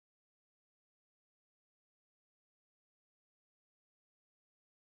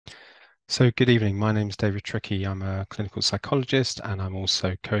So, good evening. My name is David Trickey. I'm a clinical psychologist and I'm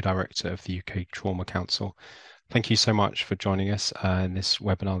also co-director of the UK Trauma Council. Thank you so much for joining us in this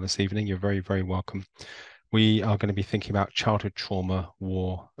webinar this evening. You're very, very welcome. We are going to be thinking about childhood trauma,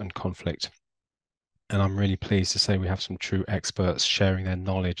 war, and conflict. And I'm really pleased to say we have some true experts sharing their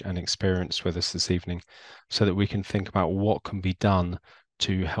knowledge and experience with us this evening so that we can think about what can be done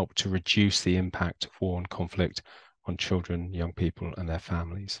to help to reduce the impact of war and conflict on children, young people, and their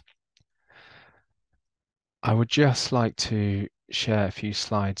families. I would just like to share a few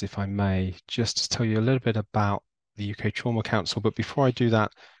slides, if I may, just to tell you a little bit about the UK Trauma Council. But before I do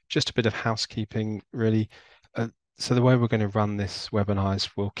that, just a bit of housekeeping, really. So the way we're going to run this webinar is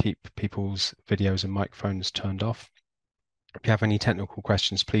we'll keep people's videos and microphones turned off. If you have any technical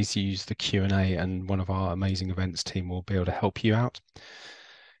questions, please use the Q&A and one of our amazing events team will be able to help you out.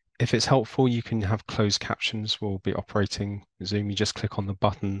 If it's helpful, you can have closed captions. We'll be operating Zoom. You just click on the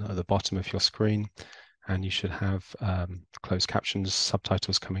button at the bottom of your screen and you should have closed captions,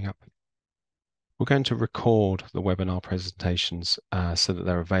 subtitles coming up. We're going to record the webinar presentations so that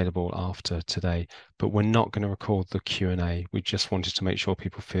they're available after today, but we're not going to record the Q&A. We just wanted to make sure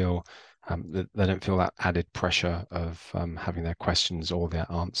people feel that they don't feel that added pressure of having their questions or their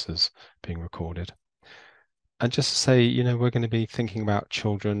answers being recorded. And just to say, we're going to be thinking about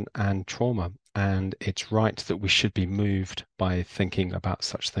children and trauma, and it's right that we should be moved by thinking about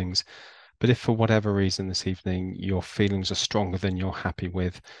such things. But if for whatever reason this evening your feelings are stronger than you're happy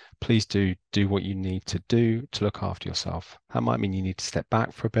with, please do what you need to do to look after yourself. That might mean you need to step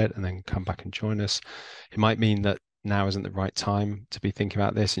back for a bit and then come back and join us. It might mean that now isn't the right time to be thinking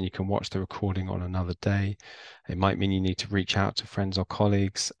about this and you can watch the recording on another day. It might mean you need to reach out to friends or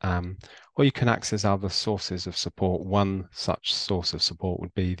colleagues, or you can access other sources of support. One such source of support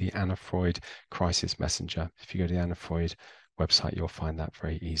would be the Anna Freud Crisis Messenger. If you go to the Anna Freud website, you'll find that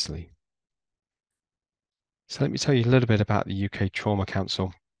very easily. So let me tell you a little bit about the UK Trauma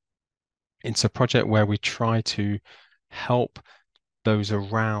Council. It's a project where we try to help those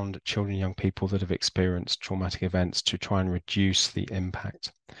around children and young people that have experienced traumatic events to try and reduce the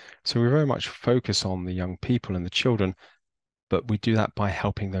impact. So we very much focus on the young people and the children, but we do that by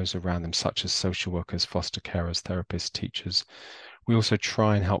helping those around them, such as social workers, foster carers, therapists, teachers. We also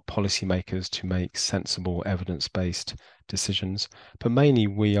try and help policymakers to make sensible, evidence-based decisions, but mainly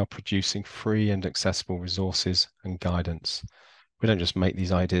we are producing free and accessible resources and guidance. We don't just make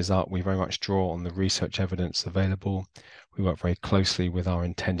these ideas up, we very much draw on the research evidence available. We work very closely with our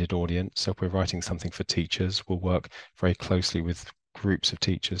intended audience. So if we're writing something for teachers, we'll work very closely with groups of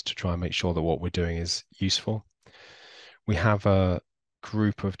teachers to try and make sure that what we're doing is useful. We have a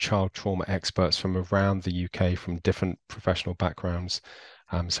group of child trauma experts from around the UK from different professional backgrounds.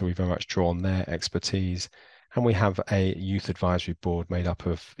 So we very much draw on their expertise. And we have a youth advisory board made up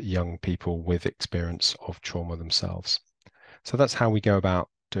of young people with experience of trauma themselves. So that's how we go about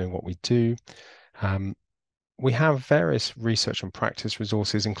doing what we do. We have various research and practice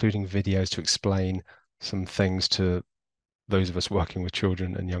resources, including videos to explain some things to those of us working with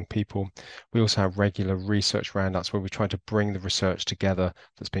children and young people. We also have regular research roundups where we try to bring the research together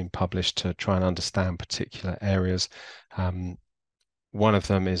that's been published to try and understand particular areas. One of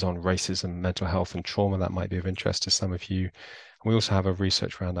them is on racism, mental health and trauma. That might be of interest to some of you. We also have a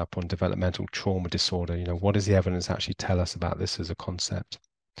research roundup on developmental trauma disorder. What does the evidence actually tell us about this as a concept?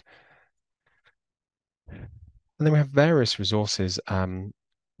 And then we have various resources.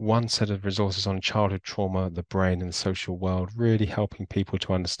 One set of resources on childhood trauma, the brain and the social world, really helping people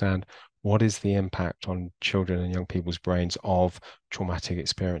to understand what is the impact on children and young people's brains of traumatic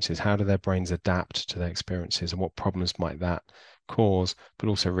experiences. How do their brains adapt to their experiences and what problems might that cause? But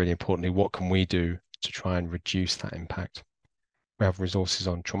also really importantly, what can we do to try and reduce that impact? We have resources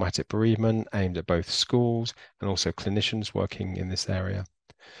on traumatic bereavement aimed at both schools and also clinicians working in this area.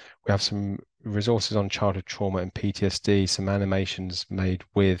 We have some resources on childhood trauma and PTSD, some animations made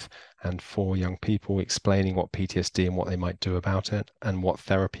with and for young people explaining what PTSD and what they might do about it and what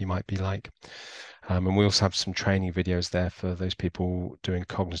therapy might be like. And we also have some training videos there for those people doing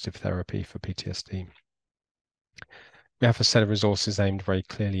cognitive therapy for PTSD. We have a set of resources aimed very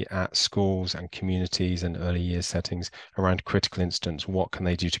clearly at schools and communities and early years settings around critical incidents. What can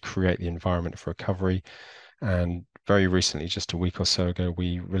they do to create the environment for recovery? And very recently, just a week or so ago,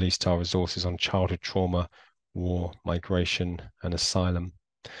 we released our resources on childhood trauma, war, migration, and asylum.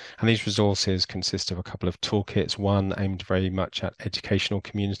 And these resources consist of a couple of toolkits, one aimed very much at educational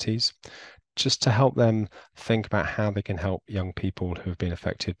communities, just to help them think about how they can help young people who have been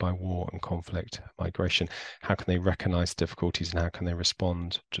affected by war and conflict, migration. How can they recognize difficulties and how can they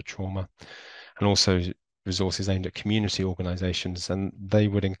respond to trauma? And also resources aimed at community organisations, and they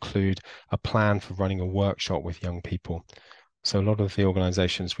would include a plan for running a workshop with young people. So a lot of the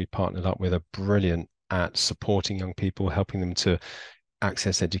organisations we partnered up with are brilliant at supporting young people, helping them to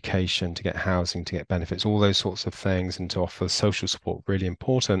access education, to get housing, to get benefits, all those sorts of things, and to offer social support, really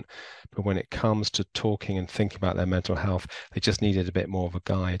important. But when it comes to talking and thinking about their mental health, they just needed a bit more of a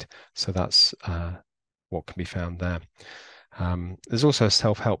guide. So that's what can be found there. There's also a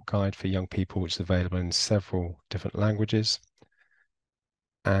self-help guide for young people, which is available in several different languages,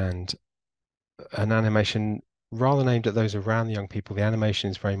 and an animation rather than aimed at those around the young people. The animation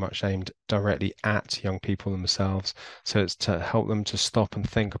is very much aimed directly at young people themselves. So it's to help them to stop and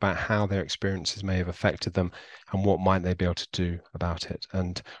think about how their experiences may have affected them and what might they be able to do about it.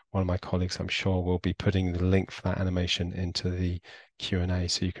 And one of my colleagues, I'm sure, will be putting the link for that animation into the Q&A,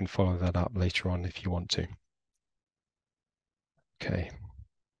 so you can follow that up later on if you want to. Okay.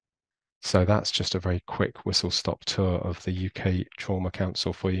 So that's just a very quick whistle-stop tour of the UK Trauma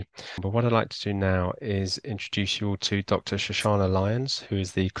Council for you. But what I'd like to do now is introduce you all to Dr. Shoshanah Lyons, who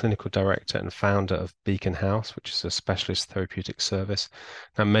is the Clinical Director and founder of Beacon House, which is a specialist therapeutic service.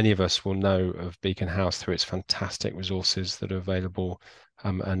 Now, many of us will know of Beacon House through its fantastic resources that are available,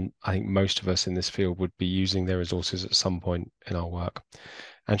 and I think most of us in this field would be using their resources at some point in our work.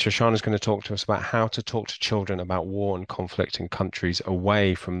 And Shoshana is going to talk to us about how to talk to children about war and conflict in countries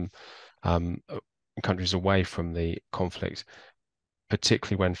away from the conflict,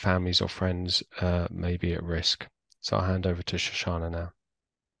 particularly when families or friends may be at risk. So I'll hand over to Shoshana now.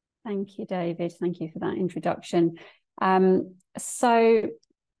 Thank you, David. Thank you for that introduction. So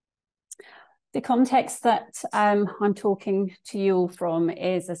the context that I'm talking to you all from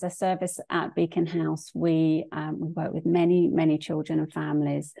is, as a service at Beacon House, we work with many children and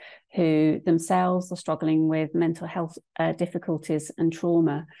families who themselves are struggling with mental health difficulties and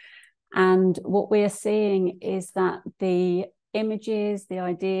trauma. And what we are seeing is that the images, the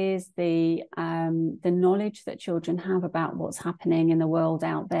ideas, the knowledge that children have about what's happening in the world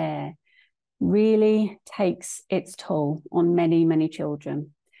out there really takes its toll on many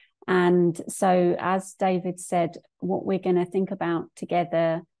children. And so, as David said, what we're going to think about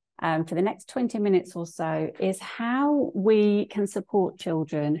together for the next 20 minutes or so is how we can support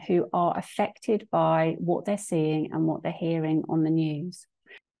children who are affected by what they're seeing and what they're hearing on the news.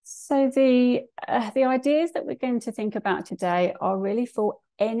 So the ideas that we're going to think about today are really for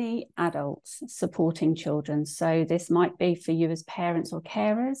any adults supporting children. So this might be for you as parents or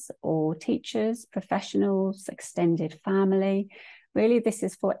carers or teachers, professionals, extended family. Really, this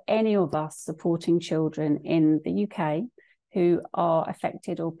is for any of us supporting children in the UK who are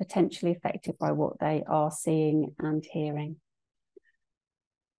affected or potentially affected by what they are seeing and hearing.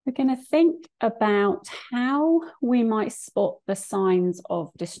 We're going to think about how we might spot the signs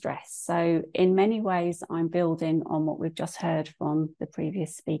of distress. So in many ways, I'm building on what we've just heard from the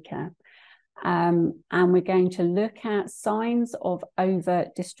previous speaker. And we're going to look at signs of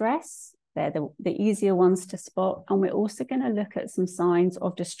overt distress. They're the easier ones to spot. And we're also going to look at some signs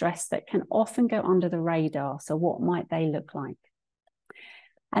of distress that can often go under the radar. So what might they look like?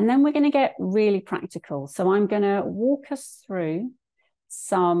 And then we're going to get really practical. So I'm going to walk us through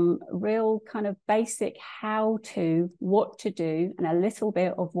some real kind of basic how to, what to do, and a little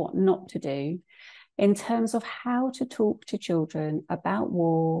bit of what not to do in terms of how to talk to children about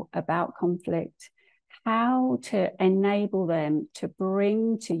war, about conflict, how to enable them to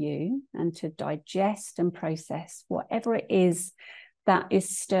bring to you and to digest and process whatever it is that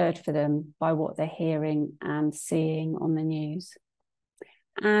is stirred for them by what they're hearing and seeing on the news.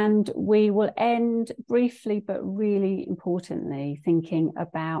 And we will end briefly, but really importantly, thinking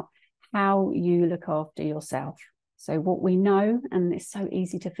about how you look after yourself. So what we know, and it's so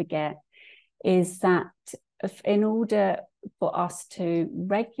easy to forget, is that in order for us to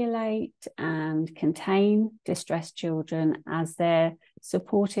regulate and contain distressed children as their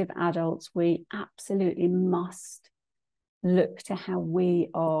supportive adults, we absolutely must look to how we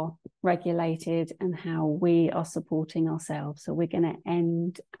are regulated and how we are supporting ourselves. So we're going to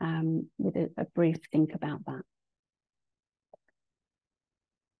end with a brief think about that.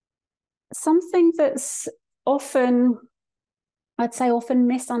 Something that's often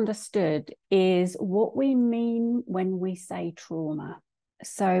misunderstood is what we mean when we say trauma.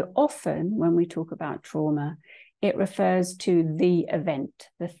 So often when we talk about trauma, it refers to the event,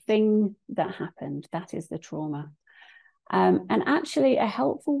 the thing that happened. That is the trauma. And actually, a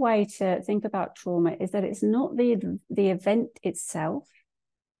helpful way to think about trauma is that it's not the event itself,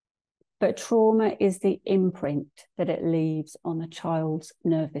 but trauma is the imprint that it leaves on a child's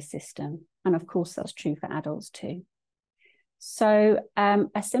nervous system. And of course, that's true for adults too. So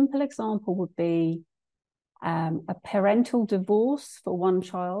a simple example would be A parental divorce for one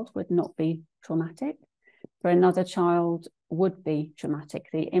child would not be traumatic. For another child would be traumatic.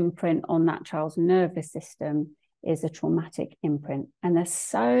 The imprint on that child's nervous system is a traumatic imprint. And there's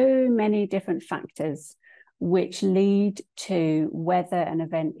so many different factors which lead to whether an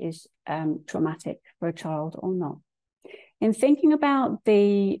event is traumatic for a child or not. In thinking about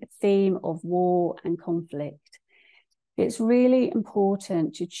the theme of war and conflict, it's really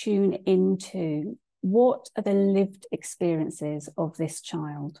important to tune into what are the lived experiences of this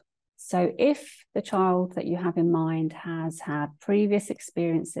child. So if the child that you have in mind has had previous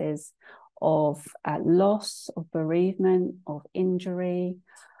experiences of loss, of bereavement, of injury,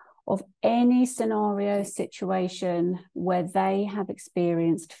 of any scenario, situation where they have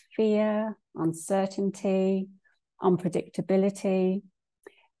experienced fear, uncertainty, unpredictability,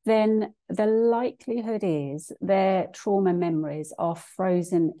 then the likelihood is their trauma memories are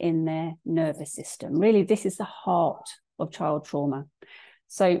frozen in their nervous system. Really, this is the heart of child trauma.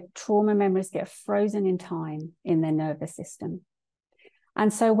 So trauma memories get frozen in time in their nervous system.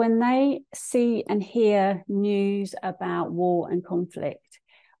 And so when they see and hear news about war and conflict,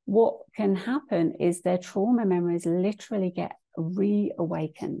 what can happen is their trauma memories literally get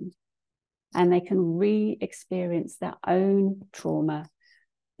reawakened, and they can re-experience their own trauma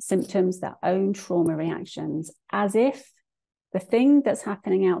symptoms, their own trauma reactions, as if the thing that's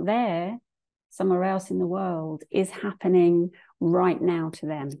happening out there, somewhere else in the world, is happening right now to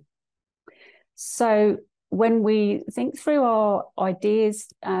them. So when we think through our ideas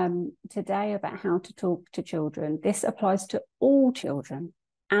today about how to talk to children, this applies to all children,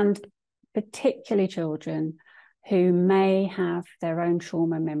 and particularly children who may have their own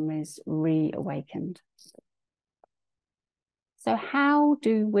trauma memories reawakened. So how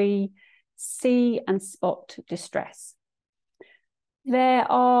do we see and spot distress?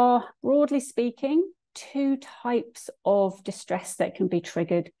 There are, broadly speaking, two types of distress that can be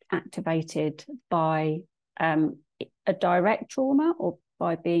triggered, activated by a direct trauma or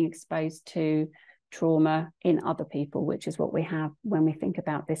by being exposed to trauma in other people, which is what we have when we think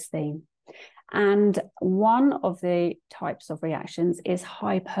about this theme. And one of the types of reactions is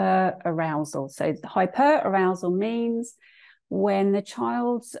hyperarousal. So hyperarousal means when the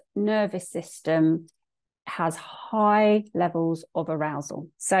child's nervous system has high levels of arousal.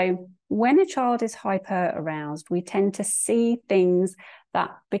 So when a child is hyperaroused, we tend to see things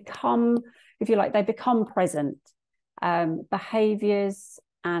that become, if you like, they become present. Behaviors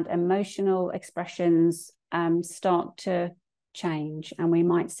and emotional expressions start to change, and we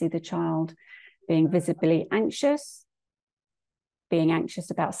might see the child being visibly anxious, being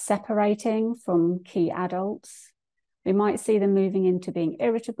anxious about separating from key adults. We might see them moving into being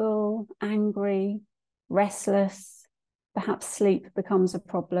irritable, angry, restless. Perhaps sleep becomes a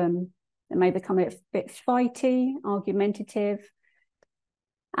problem. They may become a bit fighty, argumentative,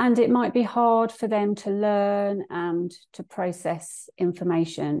 and it might be hard for them to learn and to process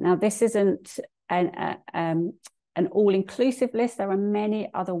information. Now, this isn't an all-inclusive list. There are many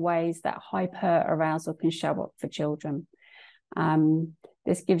other ways that hyperarousal can show up for children.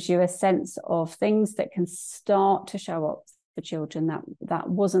 This gives you a sense of things that can start to show up for children that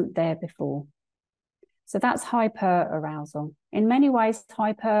wasn't there before. So that's hyperarousal. In many ways,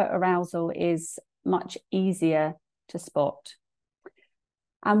 hyperarousal is much easier to spot.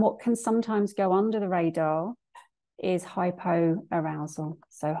 And what can sometimes go under the radar is hypoarousal.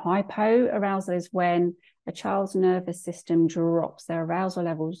 So hypoarousal is when a child's nervous system drops, their arousal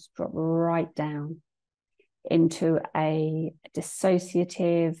levels drop right down into a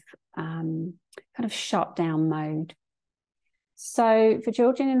dissociative kind of shutdown mode. So for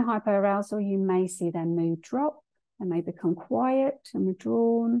children in hyperarousal, you may see their mood drop. They may become quiet and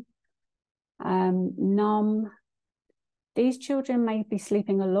withdrawn, numb. These children may be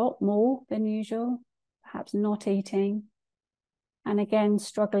sleeping a lot more than usual, perhaps not eating, and again,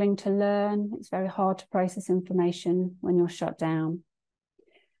 struggling to learn. It's very hard to process information when you're shut down.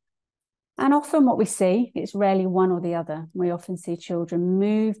 And often what we see, it's rarely one or the other. We often see children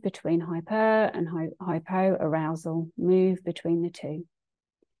move between hyper and hypoarousal, move between the two.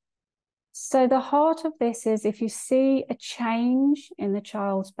 So the heart of this is, if you see a change in the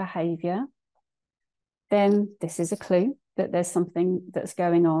child's behavior, then this is a clue that there's something that's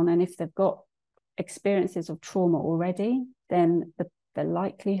going on. And if they've got experiences of trauma already, then the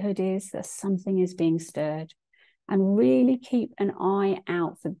likelihood is that something is being stirred. And really keep an eye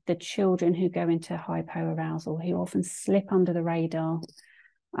out for the children who go into hypoarousal, who often slip under the radar.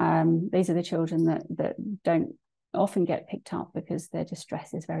 These are the children that don't often get picked up because their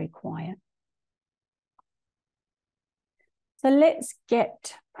distress is very quiet. So let's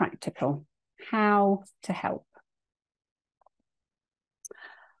get practical. how to help.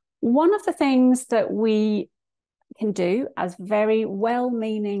 One of the things that we can do as very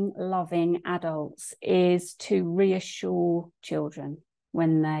well-meaning, loving adults is to reassure children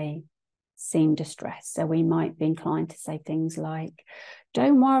when they seem distressed. So we might be inclined to say things like,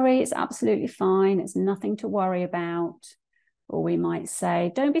 don't worry, it's absolutely fine, it's nothing to worry about. Or we might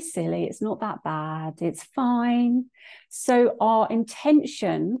say, don't be silly, it's not that bad, it's fine. So our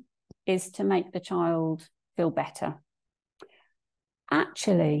intention is to make the child feel better.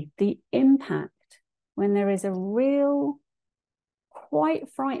 Actually, the impact when there is a real, quite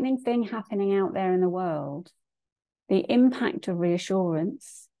frightening thing happening out there in the world, the impact of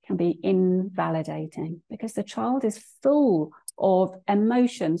reassurance can be invalidating because the child is full of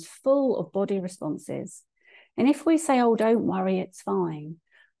emotions, full of body responses. And if we say, oh, don't worry, it's fine,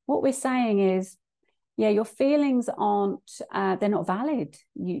 what we're saying is, yeah, your feelings aren't, they're not valid.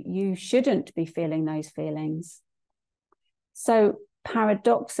 You shouldn't be feeling those feelings. So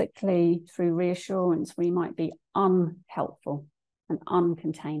paradoxically, through reassurance, we might be unhelpful and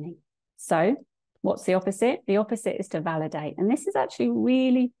uncontaining. So what's the opposite? The opposite is to validate. And this is actually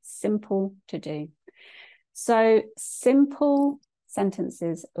really simple to do. So simple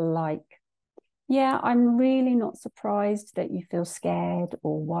sentences like, yeah, I'm really not surprised that you feel scared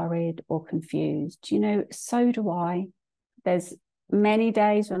or worried or confused. You know, so do I. There's many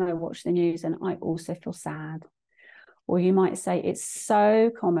days when I watch the news and I also feel sad. Or you might say, it's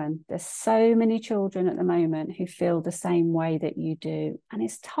so common. There's so many children at the moment who feel the same way that you do. And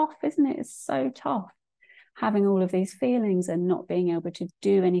it's tough, isn't it? It's so tough having all of these feelings and not being able to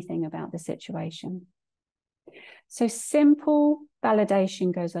do anything about the situation. So simple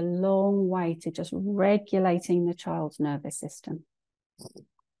validation goes a long way to just regulating the child's nervous system.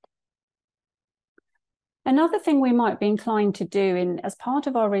 Another thing we might be inclined to do as part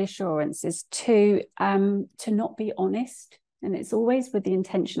of our reassurance is to not be honest. And it's always with the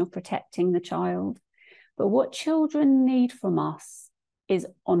intention of protecting the child. But what children need from us is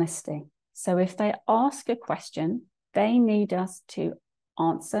honesty. So if they ask a question, they need us to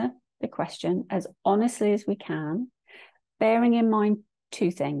answer the question as honestly as we can, bearing in mind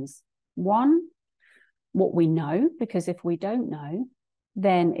two things. One, what we know, because if we don't know,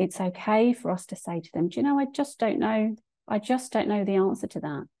 then it's okay for us to say to them, do you know, I just don't know. I just don't know the answer to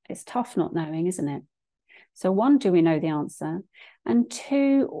that. It's tough not knowing, isn't it? So one, do we know the answer? And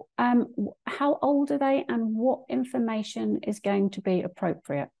two, how old are they and what information is going to be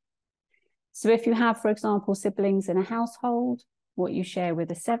appropriate? So if you have, for example, siblings in a household, what you share with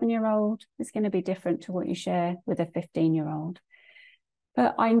a 7-year-old is going to be different to what you share with a 15-year-old.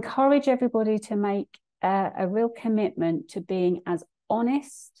 But I encourage everybody to make a real commitment to being as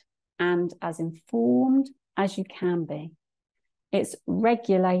honest and as informed as you can be. It's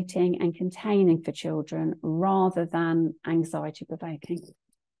regulating and containing for children rather than anxiety provoking.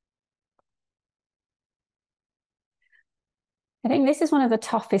 I think this is one of the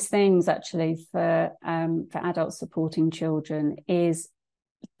toughest things actually for adults supporting children is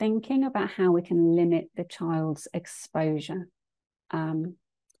thinking about how we can limit the child's exposure.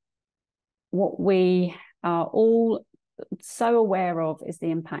 What we are all so aware of is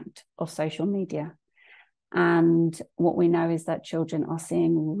the impact of social media. And what we know is that children are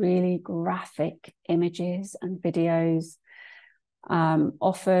seeing really graphic images and videos,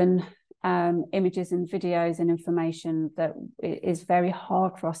 often images and videos and information that is very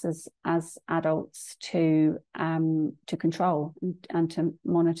hard for us as adults to control and to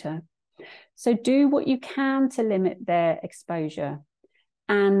monitor. So do what you can to limit their exposure.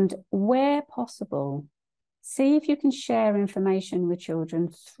 And where possible, see if you can share information with children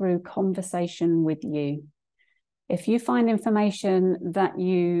through conversation with you. If you find information that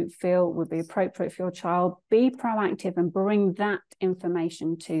you feel would be appropriate for your child, be proactive and bring that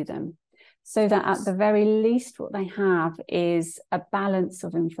information to them so that at the very least what they have is a balance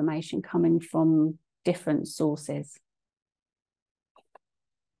of information coming from different sources.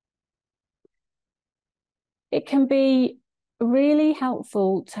 It can be really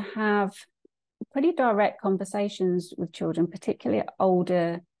helpful to have pretty direct conversations with children, particularly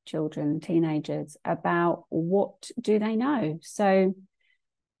older children, teenagers, about what do they know. So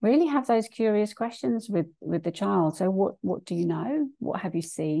really have those curious questions with the child. So what do you know? What have you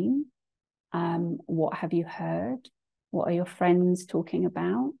seen? What have you heard? What are your friends talking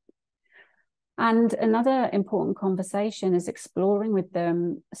about? And another important conversation is exploring with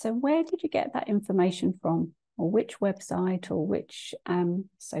them. So where did you get that information from? Or which website or which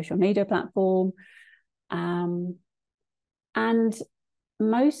social media platform? And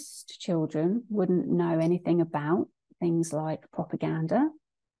most children wouldn't know anything about things like propaganda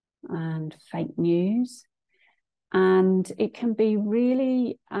and fake news. And it can be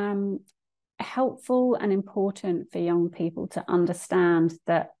really helpful and important for young people to understand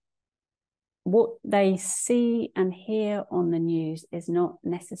that what they see and hear on the news is not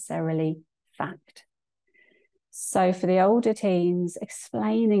necessarily fact. So for the older teens,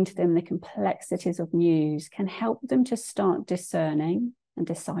 explaining to them the complexities of news can help them to start discerning and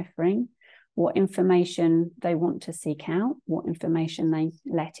deciphering what information they want to seek out, what information they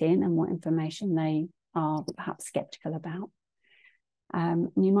let in, and what information they are perhaps skeptical about.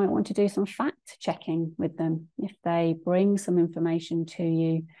 You might want to do some fact checking with them. If they bring some information to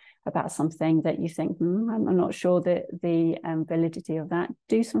you about something that you think, I'm not sure that the validity of that,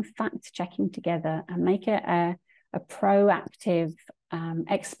 do some fact checking together and make it a proactive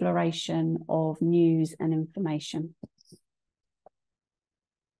exploration of news and information.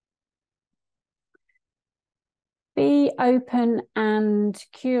 Be open and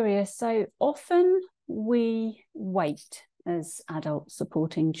curious. So often we wait as adults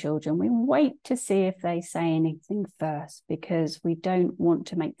supporting children. We wait to see if they say anything first because we don't want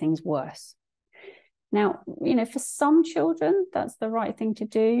to make things worse. Now, for some children, that's the right thing to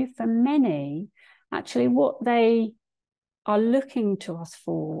do. For many, actually, what they are looking to us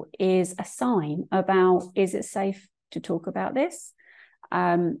for is a sign about, is it safe to talk about this?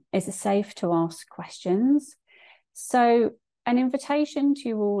 Is it safe to ask questions? So an invitation to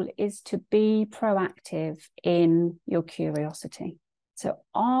you all is to be proactive in your curiosity. So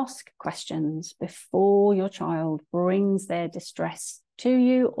ask questions before your child brings their distress to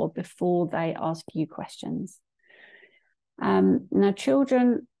you or before they ask you questions. Now,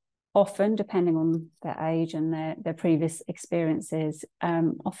 children often, depending on their age and their previous experiences,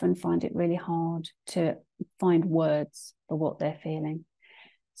 often find it really hard to find words for what they're feeling.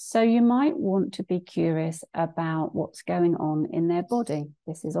 So you might want to be curious about what's going on in their body.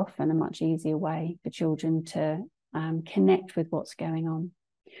 This is often a much easier way for children to connect with what's going on.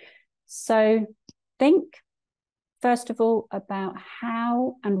 So think, first of all, about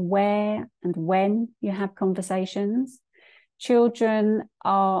how and where and when you have conversations. Children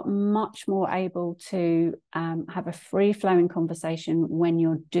are much more able to have a free-flowing conversation when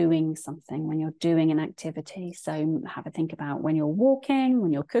you're doing something, when you're doing an activity. So have a think about when you're walking,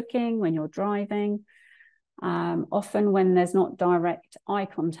 when you're cooking, when you're driving. Often when there's not direct eye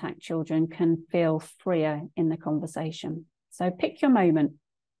contact, children can feel freer in the conversation. So pick your moment,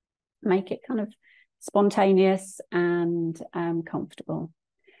 make it kind of spontaneous and comfortable.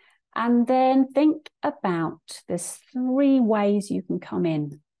 And then think about, there's 3 ways you can come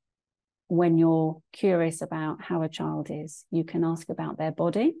in when you're curious about how a child is. You can ask about their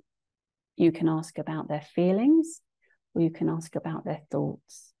body, you can ask about their feelings, or you can ask about their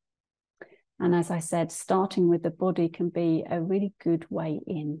thoughts. And as I said, starting with the body can be a really good way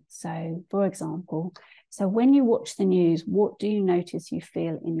in. So, for example, when you watch the news, what do you notice you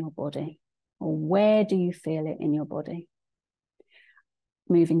feel in your body? Or where do you feel it in your body?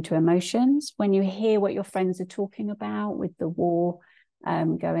 Moving to emotions, when you hear what your friends are talking about with the war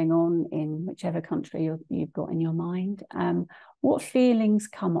going on in whichever country you've got in your mind, what feelings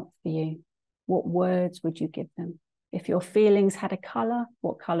come up for you? What words would you give them? If your feelings had a colour,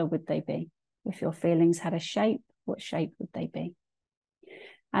 what colour would they be? If your feelings had a shape, what shape would they be?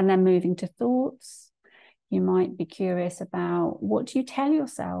 And then moving to thoughts, you might be curious about, what do you tell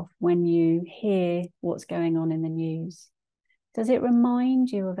yourself when you hear what's going on in the news? Does it remind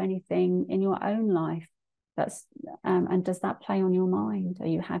you of anything in your own life? And does that play on your mind? Are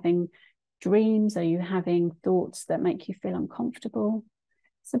you having dreams? Are you having thoughts that make you feel uncomfortable?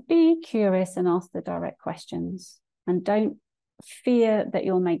 So be curious and ask the direct questions. And don't fear that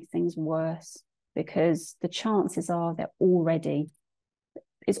you'll make things worse, because the chances are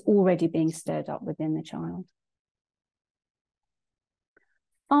it's already being stirred up within the child.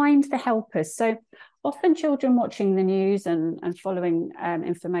 Find the helpers. So often children watching the news and following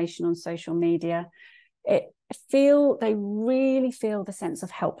information on social media, they really feel the sense of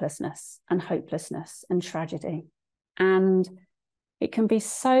helplessness and hopelessness and tragedy. And it can be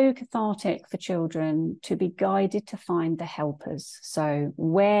so cathartic for children to be guided to find the helpers. So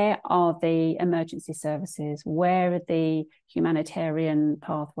where are the emergency services? Where are the humanitarian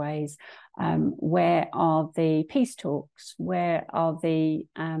pathways? Where are the peace talks? Where are the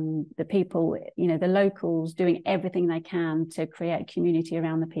people, the locals doing everything they can to create a community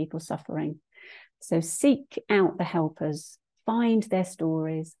around the people suffering? So seek out the helpers, find their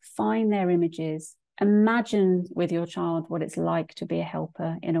stories, find their images, imagine with your child what it's like to be a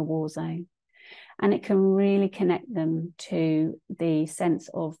helper in a war zone. And it can really connect them to the sense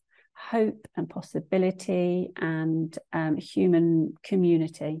of hope and possibility and human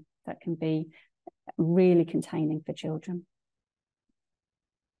community that can be really containing for children.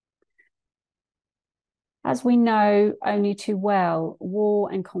 As we know only too well, war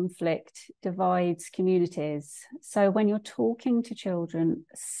and conflict divides communities. So when you're talking to children,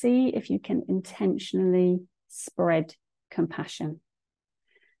 see if you can intentionally spread compassion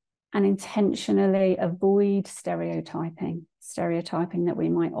and intentionally avoid stereotyping that we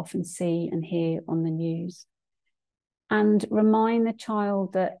might often see and hear on the news. And remind the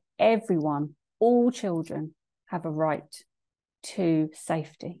child that everyone, all children, have a right to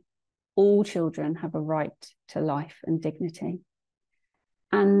safety. All children have a right to life and dignity.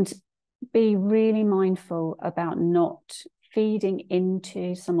 And be really mindful about not feeding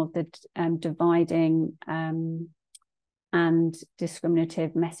into some of the dividing and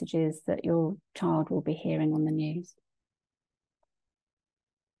discriminative messages that your child will be hearing on the news.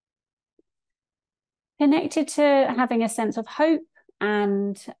 Connected to having a sense of hope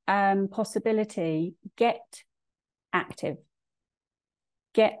and possibility, get active.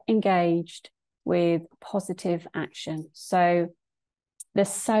 Get engaged with positive action. So there's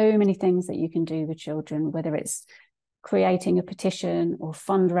so many things that you can do with children, whether it's creating a petition or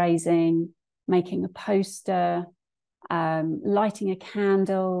fundraising, making a poster, lighting a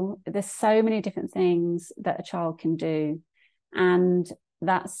candle. There's so many different things that a child can do. And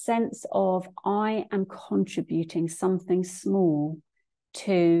that sense of, I am contributing something small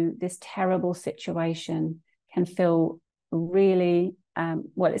to this terrible situation, can feel really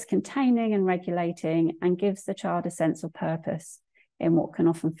well, it's containing and regulating, and gives the child a sense of purpose in what can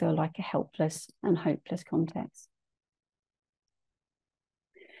often feel like a helpless and hopeless context.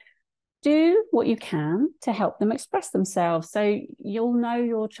 Do what you can to help them express themselves. So you'll know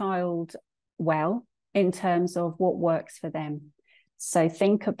your child well in terms of what works for them. So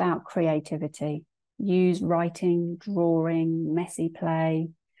think about creativity. Use writing, drawing, messy play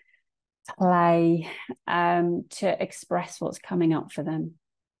to express what's coming up for them.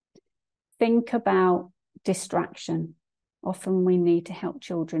 Think about distraction. Often we need to help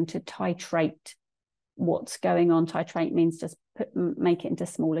children to titrate what's going on. Titrate means just make it into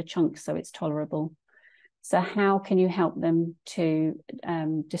smaller chunks so it's tolerable. So how can you help them to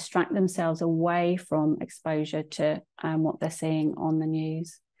distract themselves away from exposure to what they're seeing on the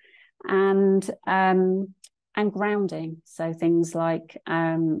news? And grounding. So things like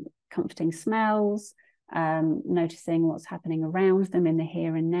comforting smells, noticing what's happening around them in the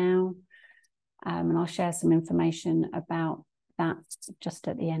here and now. And I'll share some information about that just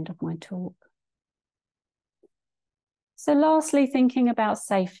at the end of my talk. So lastly, thinking about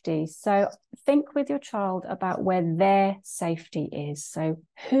safety. So think with your child about where their safety is. So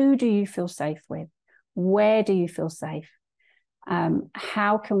who do you feel safe with? Where do you feel safe?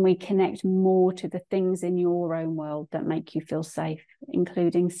 How can we connect more to the things in your own world that make you feel safe,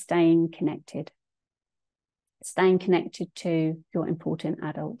 including staying connected to your important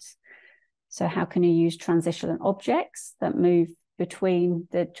adults. So how can you use transitional objects that move between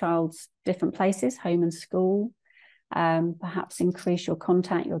the child's different places, home and school? Perhaps increase your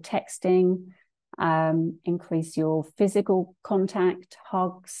contact, your texting, increase your physical contact,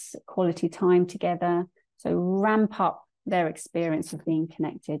 hugs, quality time together. So ramp up their experience of being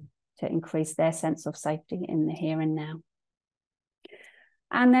connected to increase their sense of safety in the here and now.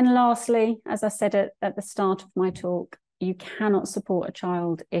 And then lastly, as I said at the start of my talk, you cannot support a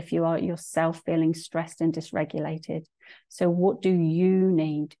child if you are yourself feeling stressed and dysregulated. So what do you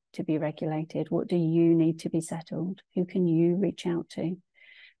need to be regulated? What do you need to be settled? Who can you reach out to?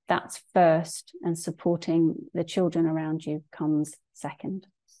 That's first, and supporting the children around you comes second.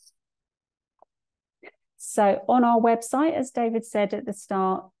 So on our website, as David said at the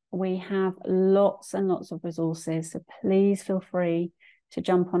start, we have lots and lots of resources. So please feel free to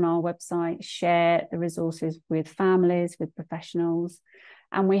jump on our website, share the resources with families, with professionals.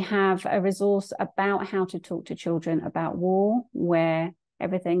 And we have a resource about how to talk to children about war, where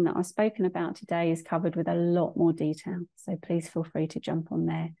everything that I've spoken about today is covered with a lot more detail. So please feel free to jump on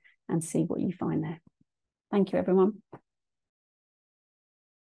there and see what you find there. Thank you, everyone.